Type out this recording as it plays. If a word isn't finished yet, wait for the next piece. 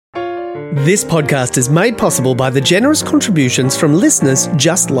This podcast is made possible by the generous contributions from listeners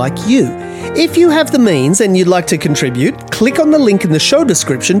just like you. If you have the means and you'd like to contribute, click on the link in the show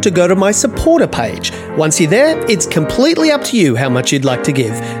description to go to my supporter page. Once you're there, it's completely up to you how much you'd like to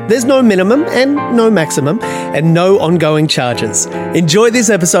give. There's no minimum and no maximum and no ongoing charges. Enjoy this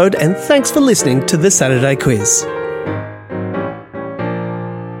episode and thanks for listening to the Saturday Quiz.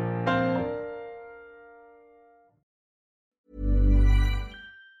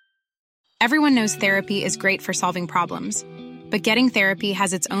 Everyone knows therapy is great for solving problems, but getting therapy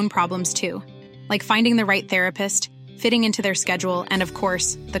has its own problems too, like finding the right therapist, fitting into their schedule, and of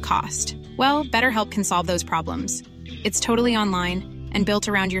course, the cost. Well, BetterHelp can solve those problems. It's totally online and built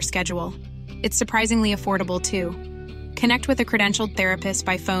around your schedule. It's surprisingly affordable too. Connect with a credentialed therapist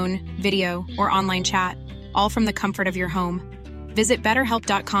by phone, video, or online chat, all from the comfort of your home. Visit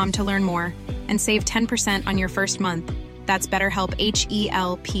BetterHelp.com to learn more and save 10% on your first month. That's BetterHelp,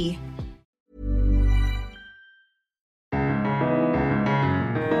 H-E-L-P.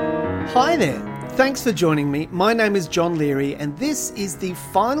 Hi there. Thanks for joining me. My name is John Leary and this is the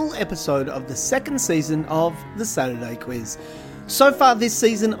final episode of the second season of the Saturday Quiz. So far this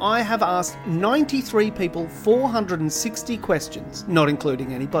season I have asked 93 people 460 questions, not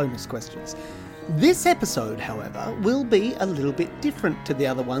including any bonus questions. This episode, however, will be a little bit different to the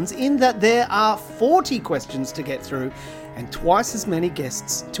other ones in that there are 40 questions to get through and twice as many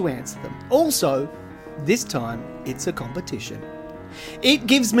guests to answer them. Also, this time it's a competition. It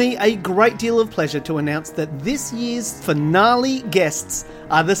gives me a great deal of pleasure to announce that this year's finale guests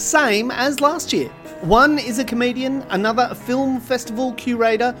are the same as last year. One is a comedian, another a film festival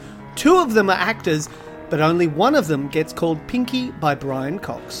curator, two of them are actors, but only one of them gets called Pinky by Brian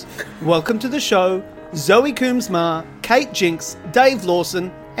Cox. Welcome to the show, Zoe Coombs Marr, Kate Jinx, Dave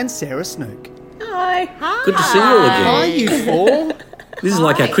Lawson, and Sarah Snook. Hi. Hi. Good to see you all again. Hi, you four. This is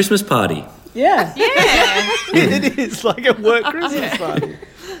like our Christmas party. Yeah. It is like a work Christmas party.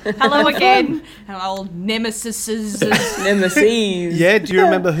 Hello again, our old nemesis. Nemesis. Yeah, do you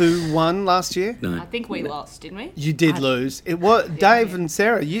remember who won last year? No. I think we lost, didn't we? You did lose. It was Dave and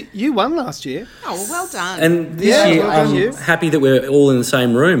Sarah. You won last year. Oh, well done. And this Yeah, year, well done, I'm you. happy that we're all in the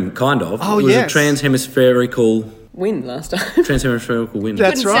same room, kind of. Oh, it was yes. a transhemispherical Win last time. win.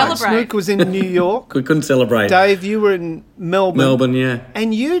 That's couldn't right. celebrate. Snook was in New York. We couldn't celebrate. Dave, you were in Melbourne. Melbourne, yeah.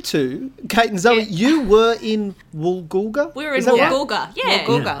 And you two, Kate and Zoe, you were in Woolgoolga? We were in Is that right? Woolgoolga. Yeah.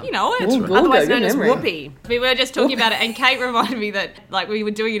 Woolgoolga. You know it. Woolgoolga, Otherwise good known as memory. Whoopee. We were just talking about it, and Kate reminded me that like we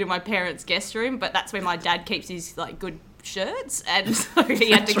were doing it in my parents' guest room, but that's where my dad keeps his like good shirts, and so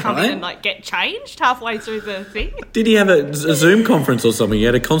he had to come in and like get changed halfway through the thing. Did he have a Zoom conference or something? He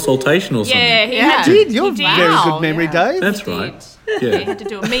had a consultation or something? Yeah, he You had. did. You're He did. very Wow, good memory, yeah. Dave. That's He right. did. Yeah. He had to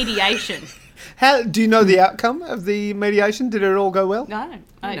do a mediation. How do you know the outcome of the mediation? Did it all go well? No,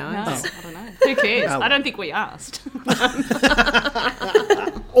 I knows? don't know. Who cares? Oh. I don't think we asked.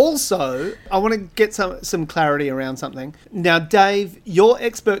 Also, I want to get some clarity around something. Now, Dave, your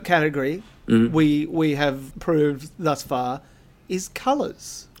expert category, we have proved thus far, is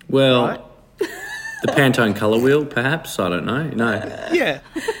colours. Well, Right. the Pantone colour wheel, perhaps? I don't know. No. Yeah,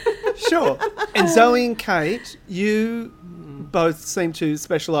 sure. And Zoe and Kate, you both seem to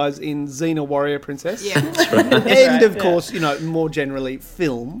specialise in Xena Warrior Princess. Yeah. And, of course, you know, more generally,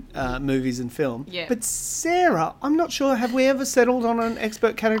 film, movies and film. Yeah. But Sarah, I'm not sure, have we ever settled on an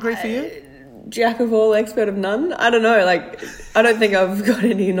expert category for you? Jack of all, expert of none. I don't know. Like, I don't think I've got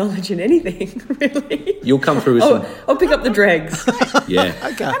any knowledge in anything, really. You'll come through with some... I'll pick up the dregs. Yeah.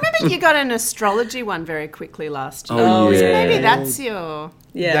 Okay. I remember you got an astrology one very quickly last year. Oh, yeah. So maybe that's your...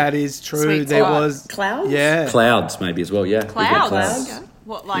 Yeah. That is true. Sweet There spot. was... Clouds? Yeah. Clouds, maybe, as well, yeah. We've got Clouds. Clouds.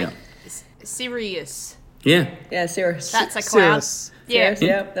 What, like Yeah. Sirius? Yeah. Yeah, Cirrus. That's a cloud. Cirrus. Yeah, Cirrus,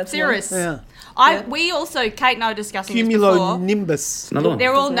 yeah, that's Cirrus. Yeah. We also, Kate and I were discussing this before. Cumulonimbus. Another one.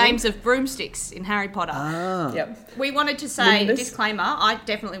 They're all names of broomsticks in Harry Potter. one. Yep. We wanted to say, Nimbus. disclaimer, I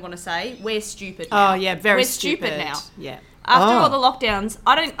definitely want to say, we're stupid now. Oh, yeah, very We're stupid now. Yeah. After Oh. all the lockdowns,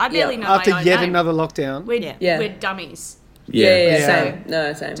 I barely know After my own yet name. another lockdown. We're, Yeah. we're dummies. Yeah, Yeah. same.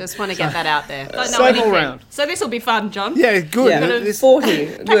 No, same. Just want to get that out there. Don't know Same all anything. round. So this will be fun, John. Yeah, good. yeah, This, 40.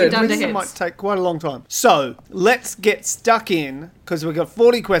 it Good. down to this heads. might take quite a long time. So, let's get stuck in, because we've got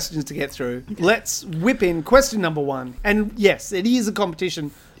 40 questions to get through. Let's whip in question number one. And yes, it is a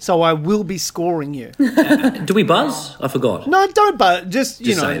competition, so I will be scoring you. Do we buzz? I forgot. No, don't, but just,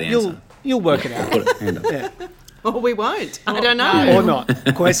 Just say the answer. you'll work it out. Put it, hand up. Yeah. Or we won't. I don't know. Or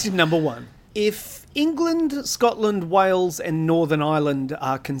not. Question number one. If England, Scotland, Wales and Northern Ireland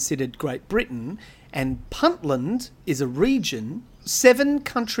are considered Great Britain and Puntland is a region, 7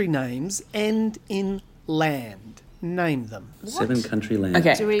 country names end in land. Name them. 7 country lands.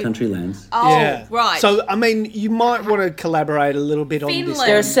 Okay. Country lands. Oh, right. So, I mean, you might want to collaborate a little bit on this. Finland.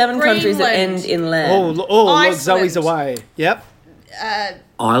 There are 7 countries that end Greenland. in land. Look, Iceland. Zoe's away. Yep.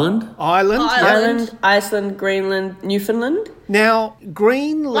 Island. Ireland. Yep. Ireland, Iceland, Greenland, Newfoundland. Now,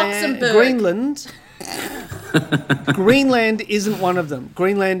 Greenland. Greenland isn't one of them.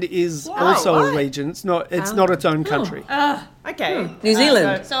 Greenland is also a region. It's not its own country. Okay. New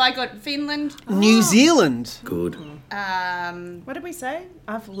Zealand. So I got Finland. New Zealand. Good. What did we say?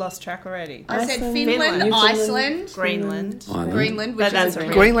 I've lost track already. I said Iceland, Finland, Newfoundland, Iceland, Greenland. Island. Greenland, which That's is a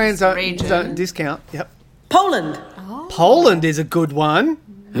Greenland's region. don't discount. Yep. Poland. Poland is a good one.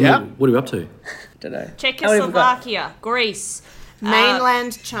 And Yeah. What are we up to? Don't know. Czechoslovakia, Greece,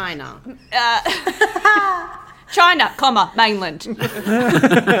 Mainland China. China, comma, mainland.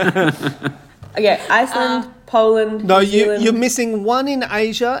 Okay, Iceland, Poland, No, New Zealand. you're missing one in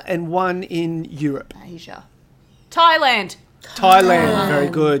Asia and one in Europe. Asia. Thailand Thailand, very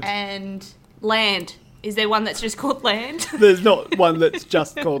good. and land. Is there one that's just called land? There's not one that's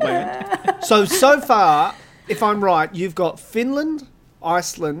just called land. So far, if I'm right, you've got Finland,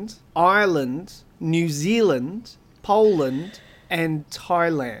 Iceland, Ireland, New Zealand, Poland, and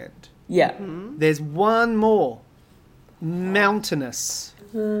Thailand. Yeah. There's one more. Mountainous.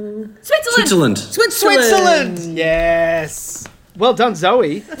 Switzerland. Switzerland! Yes. Well done,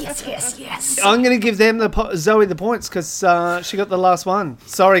 Zoe. Yes. I'm going to give them Zoe the points because she got the last one.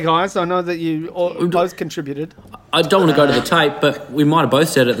 Sorry, guys. I know that you both contributed. I don't want to go to the tape, but we might have both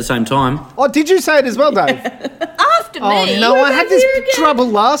said it at the same time. Oh, did you say it as well, Dave? After Oh, me. no, I had this trouble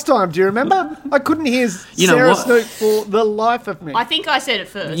last time. Do you remember? I couldn't hear You know Sarah what? Snook for the life of me. I think I said it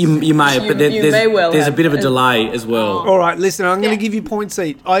first. You may have, but You may well there's a have. bit of a delay as well. All right, listen, I'm going to give you points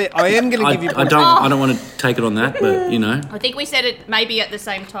each. I am going to give you I points. don't want to take it on that, but you know. I think we said it maybe at the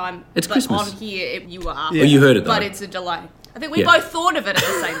same time. It's but Christmas. on here, you were after. Yeah. Well, you heard it though. But it's a delay. I think we Yeah. both thought of it at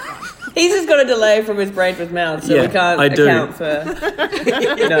the same time. He's just got a delay from his brain with mouth, so Yeah, we can't I do. account for...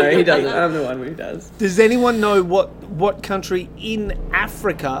 No, he doesn't. I'm the one who does. Does anyone know what country in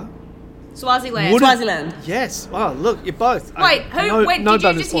Africa Swaziland. would Swaziland. Yes. Oh, look, you're both. Wait, who? When no did you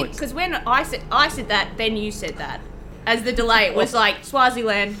bonus just hear? points. Because when I said that, then you said that. As the delay, it was like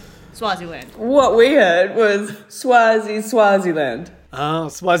Swaziland. What we heard was Swaziland. Oh,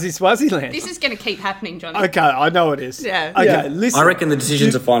 Swaziland. This is going to keep happening, Johnny. Okay, I know it is. Yeah. Okay, Yeah. listen. I reckon the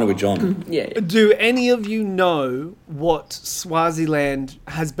decisions are final with John. Yeah. Do any of you know what Swaziland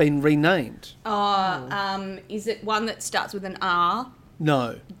has been renamed? Is it one that starts with an R?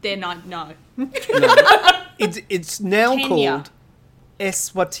 No. Then I no. It's now Kenya. called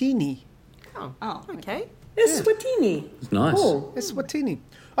Eswatini. Oh, Okay. Eswatini. It's nice. Cool. Eswatini.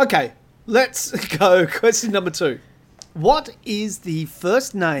 Okay, let's go. Question number 2. What is the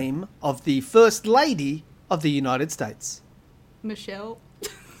first name of the First Lady of the United States? Michelle.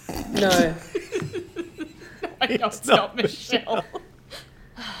 No. It's not Michelle.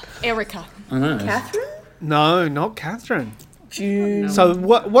 Erica. I know. Catherine? No, not Catherine. June. So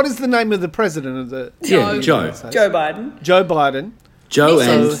what is the name of the president of the Yeah, Joe. Joe Biden. Joe Biden. Joe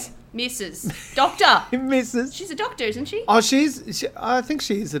Mrs. Doctor. Mrs. She's a doctor, isn't she? Oh, I think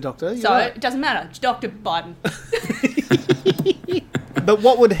she is a doctor. You're So right. it doesn't matter. It's Dr. Biden. But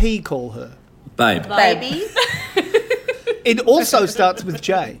what would he call her? Babe. Baby. It also starts with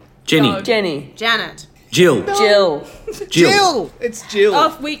J. Jenny. No. Jenny. Janet. Jill. Jill. Jill. It's Jill.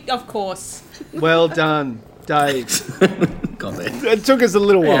 Of course. Well done, Dave. Got there. It took us a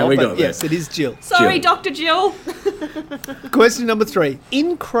little while, we but got there. yes, it is Jill. Sorry, Jill. Dr. Jill. Question number 3.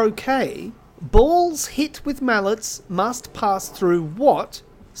 In croquet, balls hit with mallets must pass through what,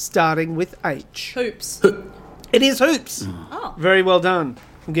 starting with H? Hoops. It is hoops. Oh, Very well done.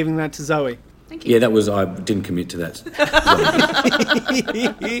 I'm giving that to Zoe. thank you. Yeah, that was. I didn't commit to that.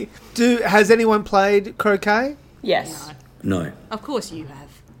 Has anyone played croquet Yes. No. Of course you have.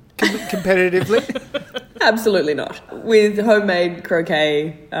 competitively? Absolutely not. With homemade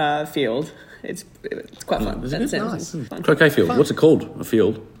croquet field. It's quite fun. Is it That good? sounds fun. Croquet field. What's it called? A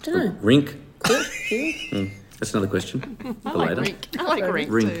field? Dunno. Rink. Court field? That's another question for later. I like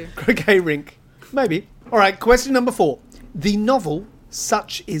rink Rink. too. Croquet rink. Maybe. All right, question number 4. The novel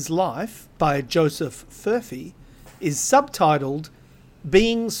Such Is Life by Joseph Furphy is subtitled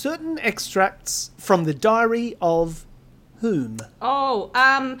Being Certain Extracts from the Diary of Whom?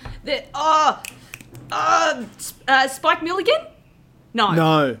 Spike Milligan?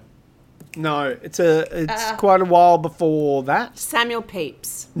 No, it's quite a while before that. Samuel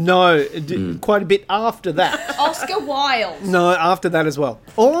Pepys. No, quite a bit after that. Oscar Wilde. No, after that as well.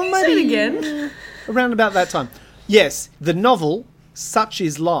 Or maybe Again? around about that time. Yes, the novel Such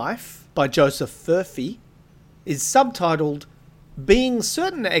Is Life by Joseph Furphy is subtitled Being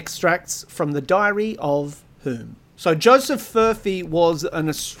Certain Extracts from the Diary of Whom? So Joseph Furphy was an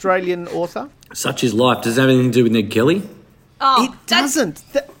Australian author. Such is life. Does it have anything to do with Ned Kelly? Oh, It doesn't.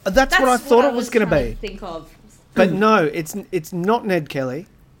 That's what I thought it was going to be. Think of. But no, it's not Ned Kelly.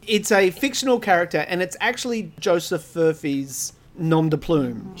 It's a fictional character, and it's actually Joseph Furphy's nom de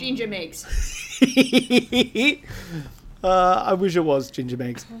plume. Ginger Megs. I wish it was Ginger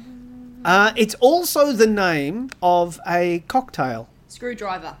Megs. It's also the name of a cocktail.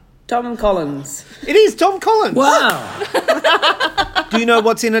 Screwdriver. Tom Collins. It is Tom Collins. Wow. Do you know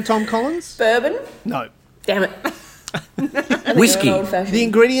what's in a Tom Collins? Bourbon? No. Damn it. Whiskey. The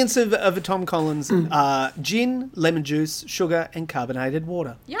ingredients of a Tom Collins are gin, lemon juice, sugar, and carbonated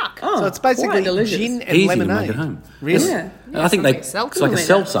water. Yuck. So it's basically delicious. gin and Easy to lemonade. make at home. Really? Yeah. I think they. like seltzer. It's like a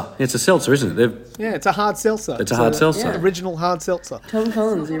seltzer. It's a seltzer, isn't it? Yeah, it's a hard seltzer. It's a hard seltzer. Yeah. Original hard seltzer. Tom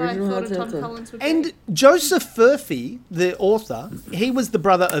Collins, the What I original thought hard of Tom seltzer. Collins would be. And Joseph Furphy, the author, he was the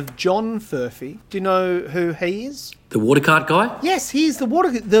brother of John Furphy. Do you know who he is? The water cart guy. Yes, he's the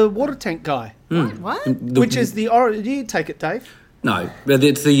water tank guy. What? Which is the do you take it, Dave? No, but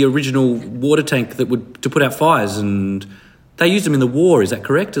it's the original water tank that would to put out fires, and they used them in the war. Is that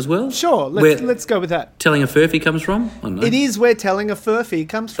correct as well? Sure, Where let's go with that. telling a Furphy comes from? I don't know. It is where telling a Furphy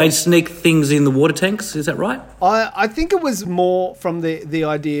comes from. They sneak things in the water tanks. Is that right? I think it was more from the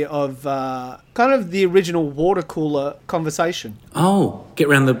idea of kind of the original water cooler conversation. Oh, get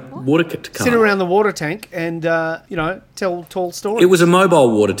around the water car. Sit around the water tank and, tell tall stories. It was a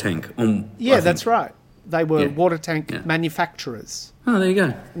mobile water tank. Yeah, that's right. They were Yeah. water tank Yeah. manufacturers. Oh, there you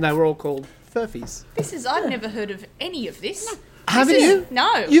go. And they were all called Furphys. I've never heard of any of this. Haven't This is- you?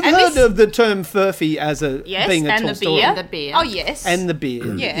 No. You've And heard this- of the term Furphy as Yes, being a and tall the story. beer. The beer. Oh, yes. And the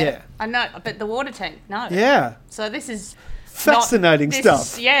beer. Yeah. I know, but the water tank, no. Yeah. So this is Fascinating not,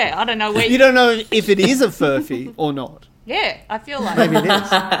 stuff. Yeah, I don't know where You don't know if it is a Furphy or not. Yeah, I feel like Maybe it is.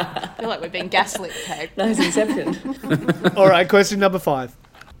 I feel like we've been gaslit tagged. Nice Inception. All right, question number 5.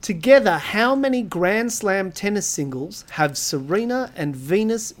 Together, how many Grand Slam tennis singles have Serena and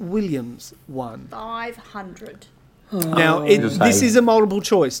Venus Williams won? 500. Now, Just this say- is a multiple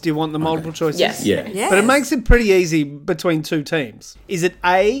choice. Do you want the multiple choices? Yes. Yeah. Yes. But it makes it pretty easy between two teams. Is it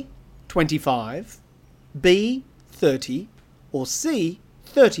A, 25, B, 30, or C,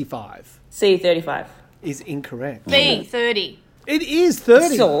 35? C35. Is incorrect. B, 30. It is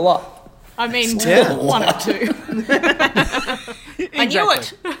 30. Still a lot. I mean, Yeah. one of two. I knew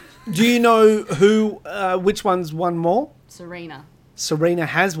it. Do you know which one's won more? Serena. Serena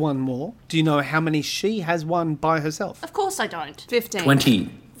has won more. Do you know how many she has won by herself? Of course I don't. 15.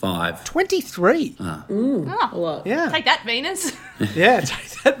 25. 23. A Oh, lot. Yeah. take that, Venus. Yeah,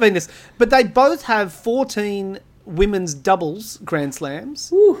 take that, Venus. But they both have 14 women's doubles Grand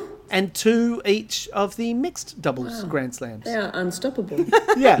Slams and 2 each of the mixed doubles Grand Slams. They are unstoppable.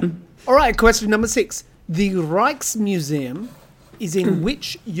 Yeah. All right, question number 6. The Rijksmuseum is in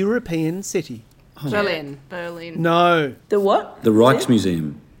which European city? Berlin. Berlin. No. The what? The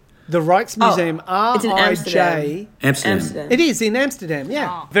Rijksmuseum. The Rijksmuseum, it's in R-I-J. Amsterdam. It is in Amsterdam, yeah.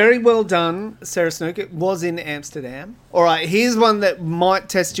 Oh. Very well done, Sarah Snook. It was in Amsterdam. All right, here's one that might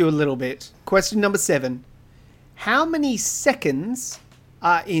test you a little bit. Question number 7. How many seconds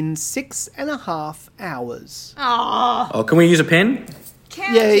are in 6.5 hours? Oh, can we use a pen?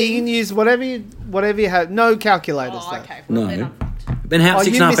 Counting. Yeah, you can use whatever you have. No calculators, Oh, though. okay. Well, then No. I'm Then how? Oh,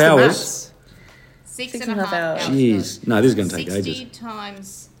 6.5 missed the hours? maths. 6.5 hours. Jeez. No, this is going to take 60 ages.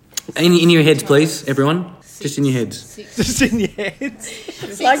 times... In your heads, please, everyone. Just in your heads. Just in your heads.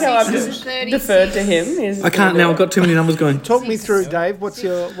 It's like how I've just deferred to him. He's I can't now. I've got too many numbers going. Talk me through, Dave. What's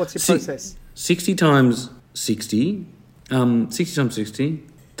your process? 60 times 60. 60 times 60.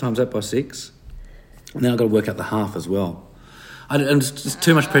 Times that by 6. Now I've got to work out the half as well. And it's just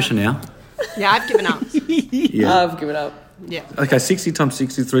too much pressure now. Yeah, I've given up. Yeah. I've given up. Yeah. Okay, 60 times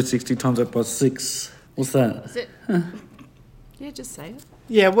 60 through 60 times that by 6. What's that? Is it... Yeah, just say it.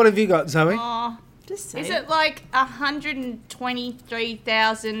 Yeah, what have you got, Zoe? Oh, Just say is it. it like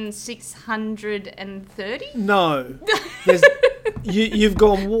 123,630? No. You've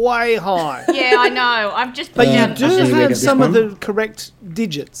gone way high. Yeah, I know. I've just But put you down... do I'll show you have this some of one. the correct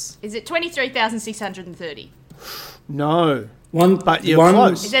digits. Is it 23,630? No. One, But you're one,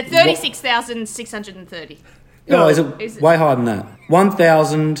 close. Is it 36,630? No, is Is it it- way higher than that?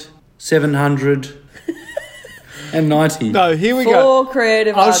 1,790. No, here we go. Four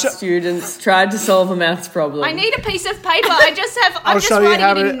creative I'll arts show- students tried to solve a maths problem. I need a piece of paper. I'm I'll just show you writing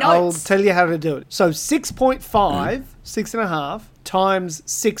how it in to. I'll notes. tell you how to do it. So 6.5, 6.5 times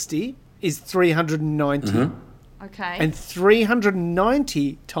 60 is 390, Okay. and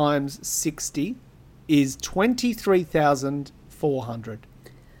 390 times 60 is 23,400.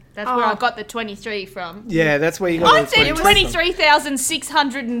 That's where I got the 23 from. Yeah, that's where you got I the said 23.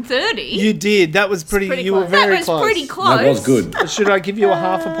 23,630. You did. That was pretty. pretty You were close. very That was close. pretty close. That was good. Should I give you a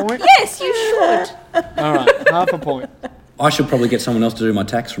half a point? Yes, you should. All right, half a point. I should probably get someone else to do my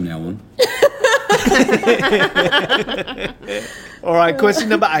tax from now on. All right, question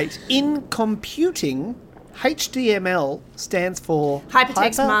number 8. In computing, HTML stands for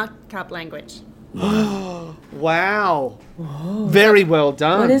Hypertext hyper- markup language. Wow. Very well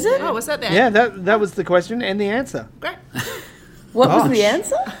done. What is it? Oh, was that there? Yeah, that was the question and the answer. Great. What was Gosh. the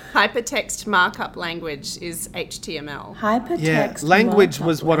answer? Hypertext markup language is HTML. Hypertext. Yeah, language markup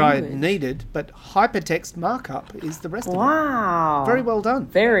was what I language. needed, but hypertext markup is the rest of it. Wow. Very well done.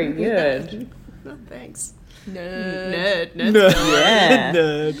 Very good. Oh, thanks. Nerd. Nerd. Yeah.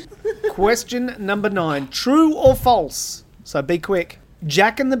 Nerd. Question number 9. True or false? So be quick.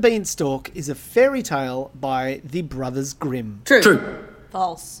 Jack and the Beanstalk is a fairy tale by the Brothers Grimm. True. True.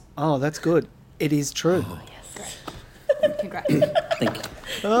 False. Oh, that's good. It is true. Congrats. Thank you.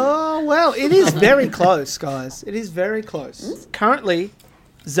 Oh, well, it is very close, guys. It is very close. Currently,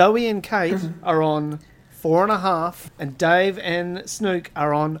 Zoe and Kate are on 4.5, and Dave and Snook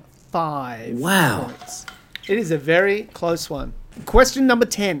are on 5 Wow. points. It is a very close one. Question number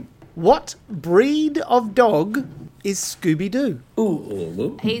 10. What breed of dog is Scooby-Doo?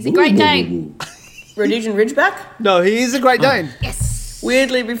 He's a Great Dane. Rhodesian Ridgeback? No, he is a Great Dane. Yes.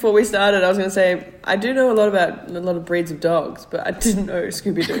 Weirdly, before we started, I was going to say, I do know a lot of breeds of dogs, but I didn't know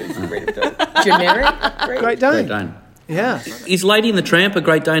Scooby-Doo is a breed of dog. Generic breed? Great Dane. Great Dane. Yeah. Is Lady and the Tramp a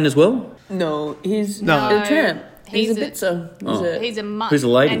Great Dane as well? No, he's No. a tramp. He's a He's a- bitzer. He's a mutt. Who's a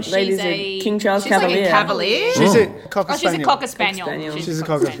lady? And she's Lady's a a King Charles she's like Cavalier. a cavalier. She's a Cocker Oh, she's a Spaniel. Cocker Spaniel. Spaniel. She's a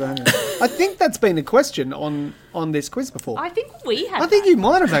Cocker Spaniel. I think that's been a question on this quiz before. I think we have. I think you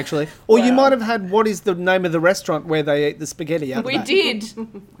might have actually. Or you might have had what is the name of the restaurant where they eat the spaghetti out We the back. did.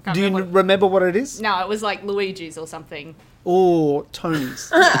 Do you remember what it is? No, it was like Luigi's or something. Or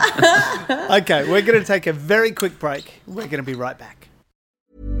Tony's. Okay, we're going to take a very quick break. We're going to be right back.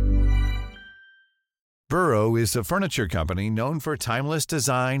 Burrow is a furniture company known for timeless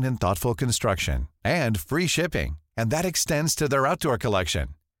design and thoughtful construction, and free shipping, and that extends to their outdoor collection.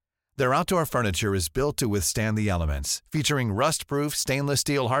 Their outdoor furniture is built to withstand the elements, featuring rust-proof stainless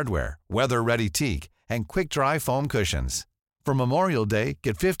steel hardware, weather-ready teak, and quick-dry foam cushions. For Memorial Day,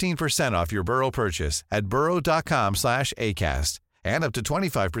 get 15% off your Burrow purchase at burrow.com/acast, and up to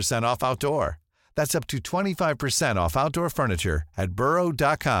 25% off outdoor. That's up to 25% off outdoor furniture at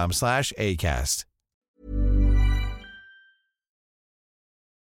burrow.com/acast.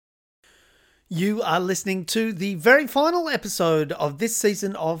 You are listening to the very final episode of this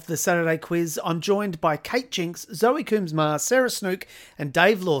season of the Saturday Quiz. I'm joined by Kate Jinx, Zoe Coombs, Marr, Sarah Snook, and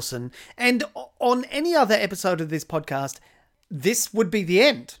Dave Lawson. And on any other episode of this podcast, this would be the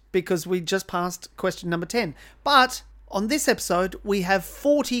end because we just passed question number 10. But on this episode, we have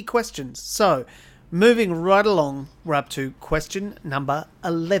 40 questions. So moving right along, we're up to question number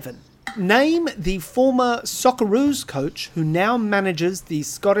 11. Name the former Socceroos coach who now manages the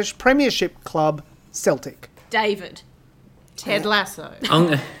Scottish Premiership club Celtic. David. Ted Lasso.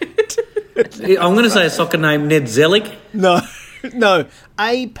 I'm going to say a soccer name, Ned Zellick. No, no.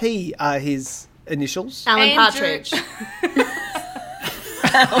 AP are his initials. Alan Andrew. Partridge.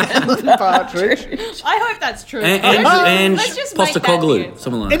 Alan Partridge. I hope that's true. And Let's just make that Postacoglu, the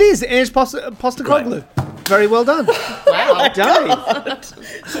something like It that. is Ange Postacoglu. Very well done. Wow, Dave.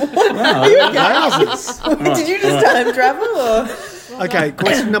 Wow, wowzers. Did you just time travel? Or? Okay,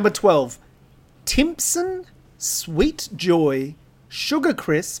 question number 12. Timpson, Sweet Joy, Sugar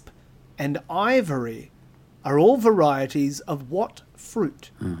Crisp, and Ivory are all varieties of what fruit?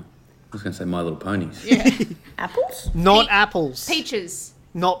 I was going to say My Little Ponies. Apples? Not apples. Peaches.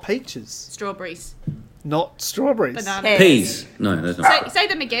 Not peaches. Strawberries. Not strawberries. Bananas. Peas. No, that's not. Say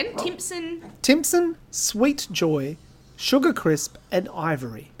them again. Timpson. Timpson, Sweet Joy, Sugar Crisp, and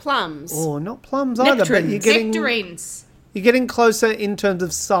Ivory. Plums. Oh, not plums either, but Nectarines. you're getting closer in terms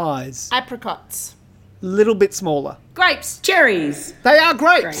of size. Apricots. Little bit smaller. Grapes. Cherries. They are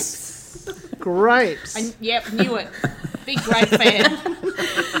grapes. Grapes. Yep, knew it. Big grape fan.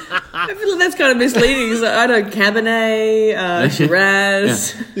 I feel like that's kind of misleading because I know Cabernet,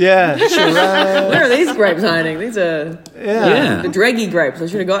 Shiraz. Yeah, Shiraz. Where are these grapes hiding? These are Yeah. the Dreggy grapes. I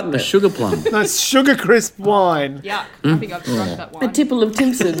should have gotten A it. sugar plum. That's Sugar Crisp wine. Yuck. I think I've drunk that A one. tipple of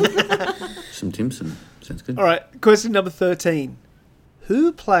Timpson. Some Timpson. Sounds good. All right, question number 13.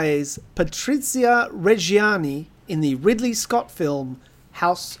 Who plays Patrizia Reggiani in the Ridley Scott film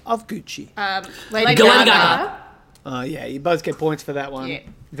House of Gucci? Lady Gaga. Gaga. Oh, yeah, you both get points for that one. Yeah.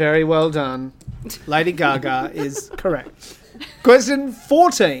 Very well done. Lady Gaga is correct. Question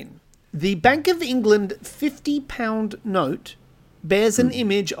 14. The Bank of England £50 note bears an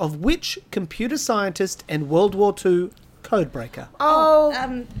image of which computer scientist and World War II codebreaker?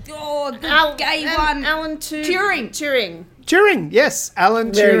 The gay one. Alan Turing. Turing, yes.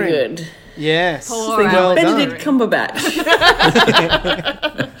 Alan Very Turing. good. Yes. Poor Well done. Benedict Cumberbatch.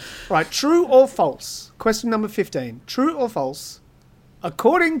 Right, true or false? Question number 15. True or false?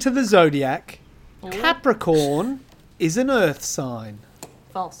 According to the Zodiac, Capricorn is an earth sign.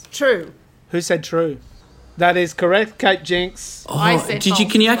 False. True. Who said true? That is correct, Kate Jinx. Oh, I said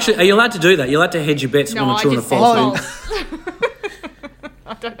false can you as actually? well. Are you allowed to do that? You're allowed to hedge your bets No, on a I true and a just said false. false.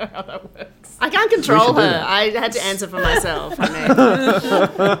 I don't know how that works. I can't control should do her. that. I had to answer for myself.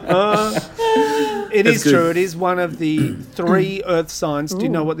 It is good. true. It is one of the 3 earth signs. Do you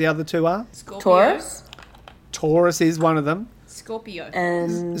know what the other 2 are? Scorpio. Taurus. Taurus is one of them. Scorpio.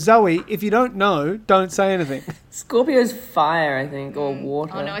 And Zoe, if you don't know, don't say anything. Scorpio's fire, I think, or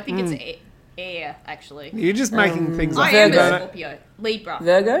water. Oh no, I think it's air actually. You're just making things I up. am Virgo. a Scorpio. Libra.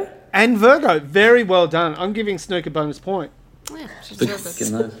 Virgo? And Virgo, very well done. I'm giving Snook a bonus point. Getting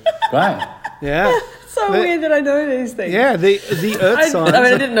those. Right. Yeah. So weird that I know these things. Yeah, the earth I signs. mean, I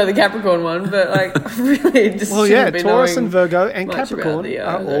didn't know the Capricorn one, but like, really just Well, shouldn't yeah, be Taurus knowing and Virgo and much about Capricorn the,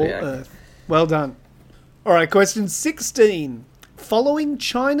 are all zodiac. Earth. Well done. All right, question 16. Following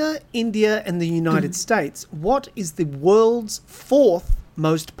China, India, and the United States, what is the world's 4th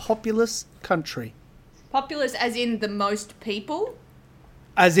most populous country? Populous as in the most people.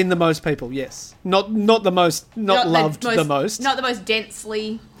 As in the most people, yes. Not the most, not loved the most. Not the most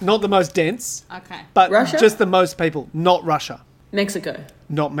densely. Not the most dense, Okay. but Russia? just the most people. Not Russia. Mexico.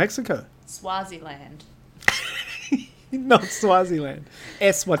 Not Mexico. Swaziland. Not Swaziland.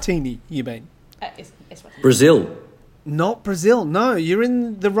 Eswatini, you mean. It's what- Brazil. Not Brazil. No, you're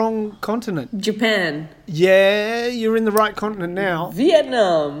in the wrong continent. Japan. Yeah, you're in the right continent now.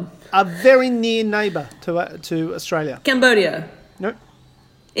 Vietnam. A very near neighbour to Australia. Cambodia. No.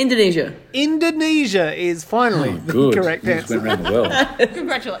 Indonesia. Indonesia is finally the Good. correct We just went answer. around the world.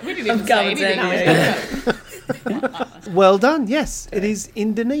 Congratulations. We didn't even say covered anything. anyway. Well done. Yes, it is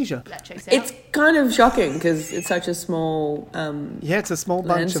Indonesia. That checks out. It's kind of shocking because it's such a small. Yeah, it's a small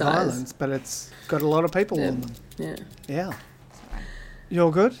bunch of Land size. islands, but it's got a lot of people on them. Yeah. Yeah.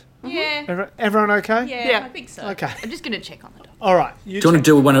 You're good? yeah. Everyone okay? Yeah, I think so. Okay. I'm just going to check on the dog. All right. Do you want to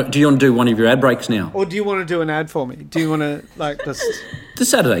do one of your ad breaks now? Or do you want to do an ad for me? Do you want to, just... The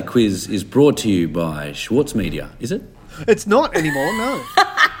Saturday quiz is brought to you by Schwartz Media. Is it? It's not anymore, no.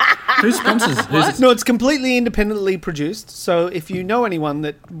 Who sponsors? Who's it? No, it's completely independently produced. So if you know anyone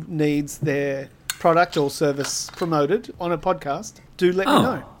that needs their product or service promoted on a podcast, do let me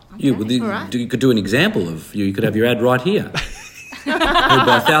know. You could do an example of you could have your ad right here. Heard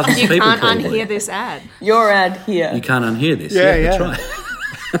by thousands You of people. can't probably. unhear this ad. Your ad here. You can't unhear this. Yeah, That's right.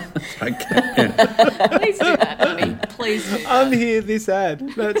 Okay. Please do that, honey. Please do that. Unhear this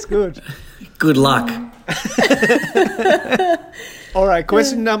ad. That's good. Good luck. All right,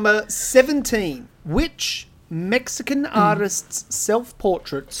 question number 17. Which Mexican artist's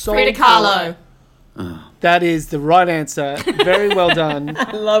self-portrait sold... Frida Kahlo. That is the right answer. Very well done.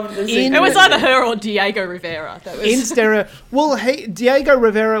 I love this. In- It was either her or Diego Rivera. That was In stereo. Well, Diego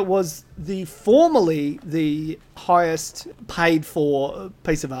Rivera was formerly the highest paid for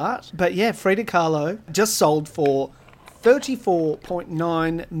piece of art. But yeah, Frida Kahlo just sold for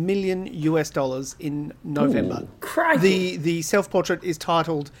 $34.9 million in November. Crikey. The self-portrait is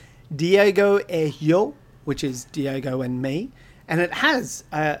titled Diego e Yo, which is Diego and me, and it has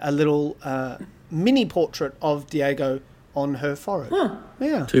a little mini portrait of Diego on her forehead.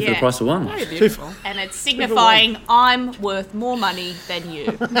 Yeah. Two for the Yeah. price of one. Very beautiful. and it's signifying I'm worth more money than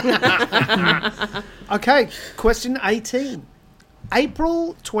you. Okay, question 18.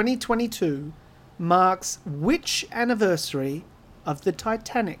 April 2022 marks which anniversary of the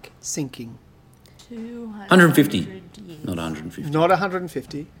Titanic sinking? 150. Not 150. Not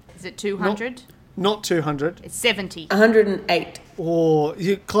 150, Is it 200? not 200, It's 70. 108. or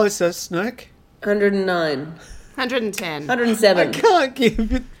you closer, Snook. 109. 110. 107. Can't give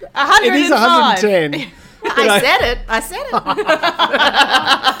it. 105. It is 110. I said it.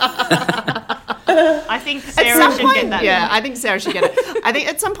 I think At Sarah some should point, get that. yeah, I think Sarah should get it. I think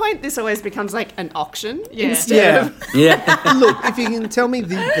at some point this always becomes like an auction Yeah. instead Yeah. of... Yeah. Look, if you can tell me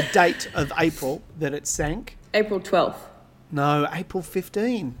the date of April that it sank. April 12th. No, April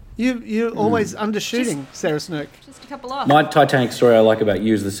 15. You're always undershooting, Sarah Snook. Just a couple off. My Titanic story I like about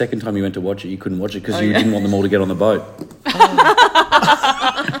you is the second time you went to watch it, you couldn't watch it because you didn't want them all to get on the boat.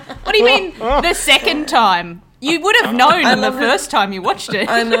 What do you mean the second time? You would have known the first time you watched it.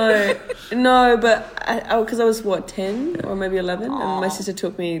 I know. No, but because I was, 10 or maybe 11? Aww. And my sister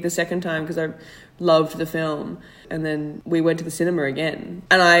took me the second time because I loved the film. And then we went to the cinema again.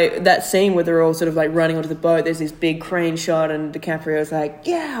 And that scene where they're all sort of like running onto the boat, there's this big crane shot and DiCaprio's like,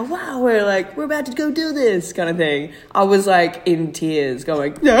 yeah, wow, we're about to go do this kind of thing. I was like in tears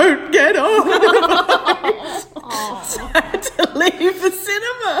going, don't get off the boat. So I had to leave the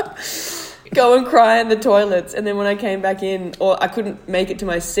cinema. Go and cry in the toilets, and then when I came back in, or I couldn't make it to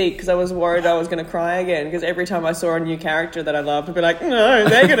my seat because I was worried I was going to cry again, because every time I saw a new character that I loved, I'd be like, no,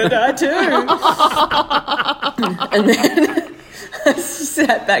 they're going to die too. And then I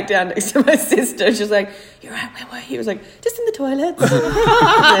sat back down next to my sister. She was like, you're right, where were you? I was like, just in the toilets. And then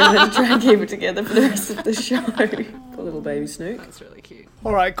I had to try and keep it together for the rest of the show. Poor little baby Snook. That's really cute.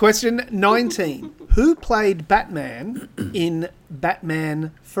 All right, question 19. Who played Batman in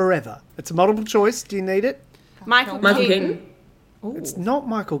Batman Forever? It's a multiple choice. Do you need it? Michael Keaton. It's not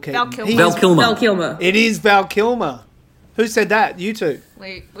Michael Keaton. Val Kilmer. It is Val Kilmer. Who said that? You two.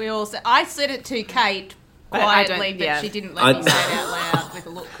 We all said. I said it to Kate quietly, but she didn't let me say it out loud with a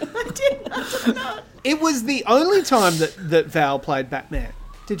look. I didn't. It was the only time that Val played Batman.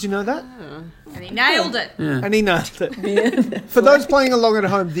 Did you know that? Oh. And he nailed it. Yeah. And he nailed it. For those playing along at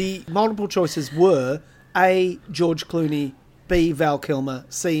home, the multiple choices were A, George Clooney, B, Val Kilmer,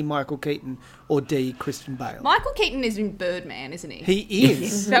 C, Michael Keaton, or D, Christian Bale. Michael Keaton is in Birdman, isn't he? He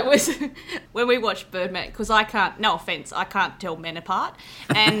is. That was when we watched Birdman, because I can't, no offence, I can't tell men apart.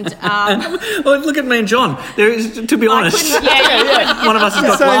 And well, look at me and John. There is, to be honest, one of us has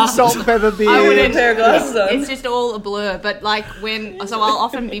got glasses. Salt and pepper beard. I wouldn't pair of glasses on. It's just all a blur. But like so I'll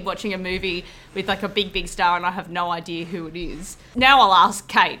often be watching a movie with like a big star and I have no idea who it is. Now I'll ask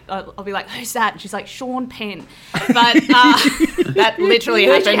Kate. I'll be like, who's that? And she's like, Sean Penn. But that literally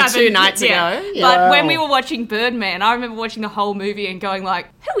happened 2 nights ago. Yeah. But when we were watching Birdman, I remember watching the whole movie and going like,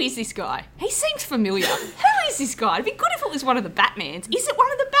 who is this guy? He seems familiar. Who is this guy? It'd be good if it was one of the Batmans. Is it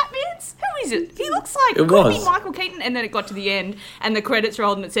one of the Batmans? Who is it? He looks like it could be Michael Keaton. And then it got to the end and the credits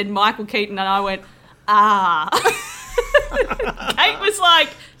rolled and it said Michael Keaton and I went, Kate was like,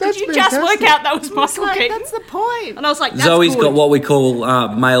 did you just work out that was Michael Keaton? That's the point. And I was like, that's Zoe's good. got what we call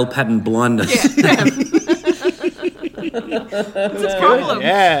male pattern blindness. Yeah. That's a problem.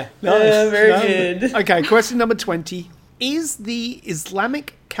 Yeah. Nice. Very good. Okay, question number 20. Is the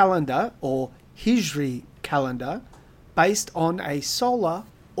Islamic calendar, or Hijri calendar, based on a solar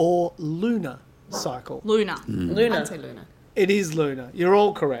or lunar cycle? Lunar. Lunar. I'd say lunar. It is lunar. You're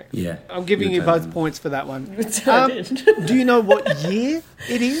all correct. Yeah. I'm giving you both points for that one. Do you know what year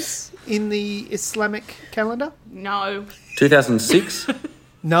it is in the Islamic calendar? No. 2006?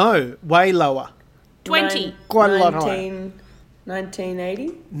 No, way lower. 20. Quite a lot higher.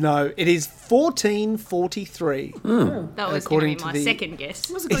 1980? No, it is 1443. That was according going to to be my the second guess.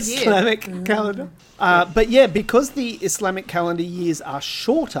 It was a good year. Islamic calendar. But yeah, because the Islamic calendar years are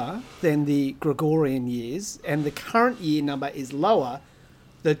shorter than the Gregorian years and the current year number is lower,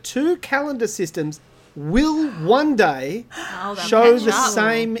 the two calendar systems will one day show the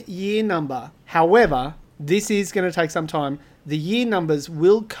same year number. However, this is going to take some time. The year numbers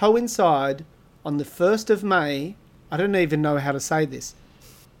will coincide on the 1st of May. I don't even know how to say this.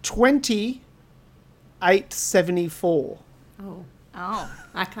 2874. Oh,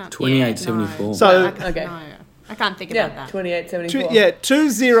 I can't. 2874. No. So Okay. No, I can't think about that. 2874.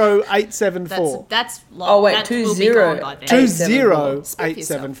 20874. That's long. Oh, wait, that 20 will be gone by then.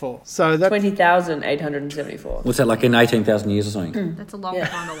 20874. So that 20,874. What's that, like in 18,000 years or something? That's a long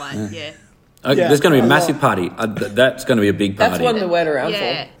time away. Yeah. There's going to be a massive party. That's going to be a big party. That's one to wait around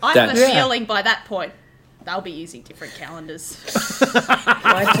Yeah. for. I have a feeling by that point they'll be using different calendars.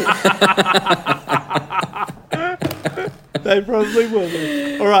 They probably will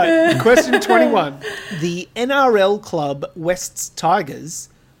be. All right, question 21. The NRL club Wests Tigers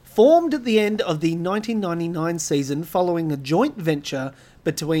formed at the end of the 1999 season following a joint venture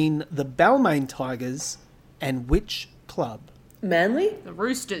between the Balmain Tigers and which club? Manly? The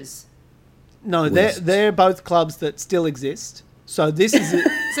Roosters. No, they're both clubs that still exist. So this is...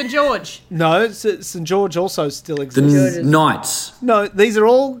 St George. No, St George also still The exists. Knights. No, these are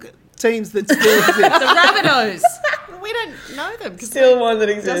all teams that still exist. The Rabbitohs. We don't know them because Still one that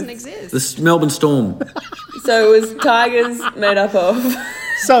doesn't exists. exist. The Melbourne Storm. So it was Tigers made up of...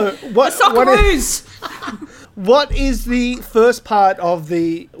 So what Socceroos. what is the first part of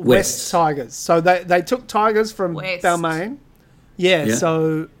the West West. Tigers? So they took Tigers from West. Balmain. Yeah, Yeah.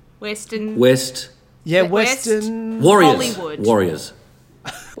 so Western. West. yeah, West. Western Warriors. Hollywood. Warriors.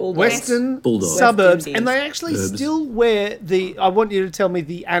 Western Bulldogs. suburbs, West and they Indies. actually Herbs. still wear the. I want you to tell me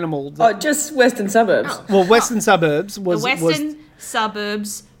the animal. Oh, just western suburbs. Well, Western suburbs The was Western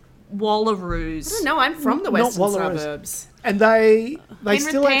suburbs wallaroos. No, I'm from the western Wallaroos. suburbs. and they Penrith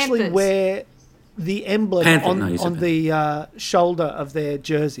still actually Panthers. wear the emblem Panther, no, you said on the shoulder of their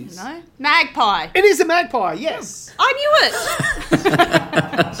jerseys. No? Magpie. It is a magpie. Yes, I knew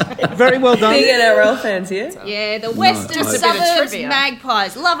it. very well done. Big NRL fans here. Yeah, the Western Just a bit of suburbs trivia.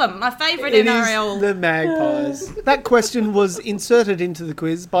 magpies. Love them. My favourite It is NRL. the magpies. That question was inserted into the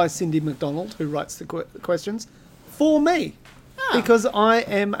quiz by Cindy McDonald, who writes the questions for me. Because I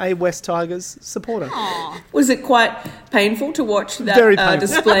am a West Tigers supporter. Was it quite painful to watch that Very painful.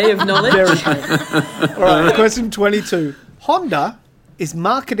 display of knowledge? Very painful. All right, question 22. Honda is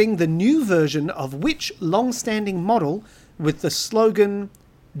marketing the new version of which long-standing model with the slogan,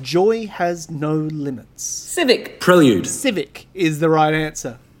 "Joy has no limits"? Civic. Prelude. Civic is the right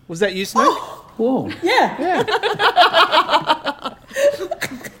answer. Was that you, Snook? Whoa. Yeah.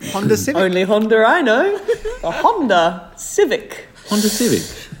 Honda Civic. Only Honda I know. A Honda Civic. Honda Civic.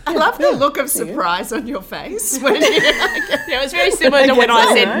 I love the look of surprise on your face when you Yeah, it was very similar to when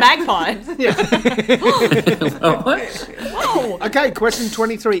I said magpie. Okay, question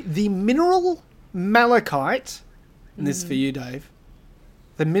 23. The mineral malachite, and this is for you, Dave.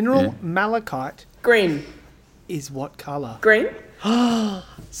 The mineral malachite Green. is what colour? Green?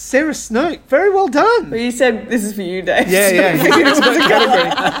 Sarah Snook, very well done. Well, you said this is for you, Dave. Yeah. It's the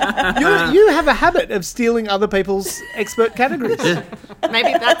category. You have a habit of stealing other people's expert categories.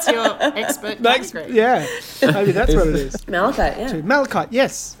 maybe that's your expert category. Yeah, maybe that's what it is. Malachite, yeah. Malachite,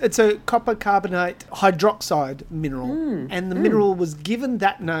 yes. It's a copper carbonate hydroxide mineral. And the mineral was given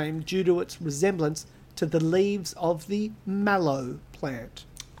that name due to its resemblance to the leaves of the mallow plant.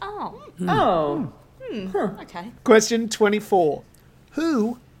 Oh, Oh. okay. Question 24.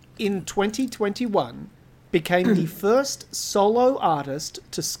 Who, in 2021, became the first solo artist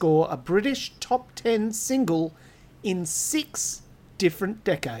to score a British top 10 single in 6 different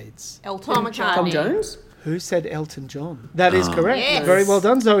decades? Elton Tom John. Tom Jones? Who said Elton John? That is correct. Yes. Very well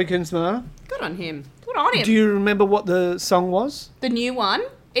done, Zoe Kunzma. Good on him. Good on him. Do you remember what the song was? The new one?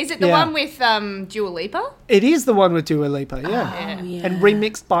 Is it the Yeah. one with Dua Lipa? It is the one with Dua Lipa, yeah. And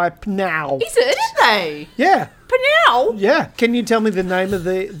remixed by Pnow. Is it? Hey. Yeah, Pnow? yeah. Can you tell me the name of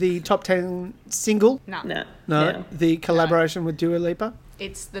the top 10 single? No. No. No, the collaboration with Dua Lipa?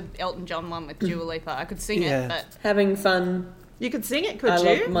 It's the Elton John one with Dua Lipa. I could sing Yeah. it, but... Having fun. You could sing it, could I you?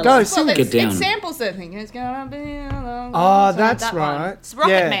 love money. Go, sing Well, it. Get down. It samples the thing. It's gonna be a long Oh, time. that's That right. one. It's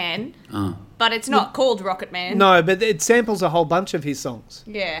Rocket Yeah. Man, Oh. but it's not called Rocket Man. No, but it samples a whole bunch of his songs.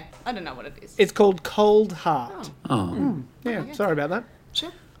 Yeah, I don't know what it is. It's called Cold Heart. Oh. Yeah, sorry about that.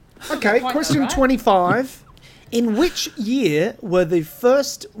 Sure. Okay, point, question right? 25. In which year were the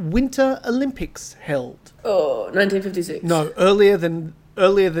first Winter Olympics held? Oh, 1956. No, earlier than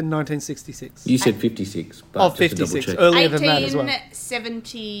 1966. You said 56. But Oh, just to double 56. check. Earlier than that as well.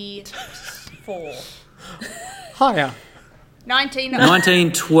 1874. Higher.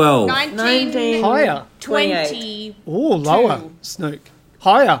 1912. 19... Higher. 1920. Oh, lower. Snook.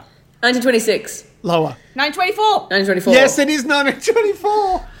 Higher. 1926. Lower. 924. 1924. Yes, it is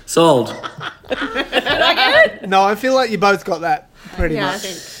 1924. Sold. No, I feel like you both got that pretty Yeah, I much.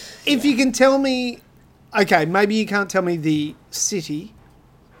 think. If you can tell me, okay, maybe you can't tell me the city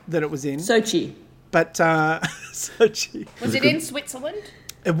that it was in, Sochi. but Sochi. Was it in Switzerland?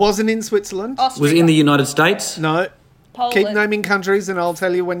 It wasn't in Switzerland. Austria. Was it in the United States? No. Poland. Keep naming countries and I'll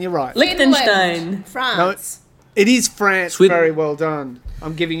tell you when you're right. Liechtenstein. France. It is France. Sweden. Very well done.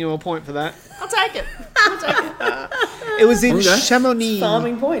 I'm giving you a point for that. I'll take it. It was in Okay. Chamonix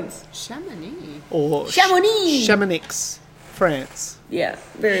Farming points. Chamonix. or Chamonix. Chamonix, France. Yeah,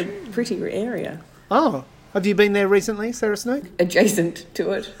 very pretty area. Oh, have you been there recently, Sarah Snook? Adjacent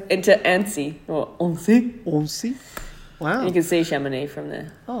to it. Into Annecy, or Annecy. Annecy. Wow. You can see Chamonix from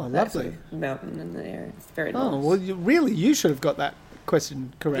there. Oh, That lovely. sort of mountain in the area. It's very Oh, nice. well, you should have got that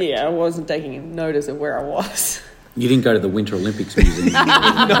question correct. Yeah, I wasn't taking notice of where I was. You didn't go to the Winter Olympics Museum.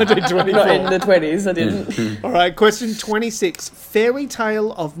 1924. Not in the 20s, I didn't. All right, question 26. Fairy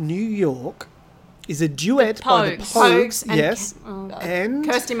Tale of New York is a duet by the Pogues. Pogues. And- Yes. And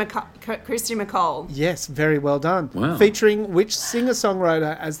Kirsty McCall. yes, very well done. Wow. Featuring which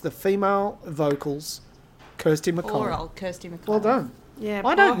singer-songwriter as the female vocals? Kirsty McCall. Poor old Kirsty McCall. Well done. Yeah,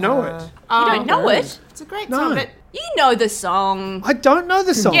 I don't know it. You don't know it? It's a great No. song, but You know the song. I don't know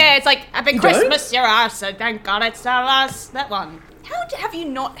the song. Yeah, it's like Happy don't? Christmas, you're us, so thank God it's us. That one. How do you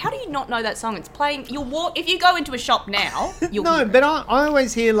not know that song? It's playing. You'll walk if you go into a shop now. You'll No, hear but I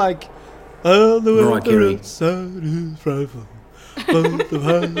always hear like, oh, the Mariah weather Carey. outside is frightful. Both of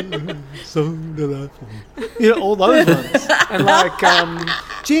her, so delightful. You know, all those ones. And like,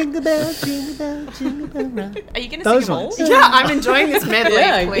 jingle bell, jingle bell, jingle bell rock. Are you going to Those sing them all? ones. Yeah, I'm enjoying this medley.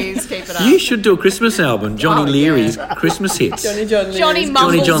 Yeah. Please keep it up. You should do a Christmas album, Johnny Oh, Leary's Christmas hits. Johnny John Johnny Leary's-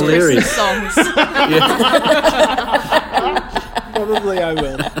 mumbles John Leary. Christmas songs. Probably I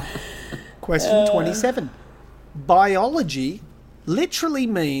will. Question 27. Biology literally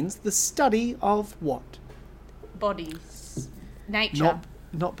means the study of what? Bodies. Nature.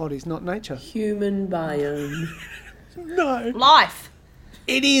 Not bodies, not nature. Human biome. No. Life.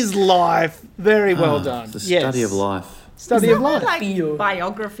 It is life. Very well done. The Yes. study of life. Study of life. like Bio.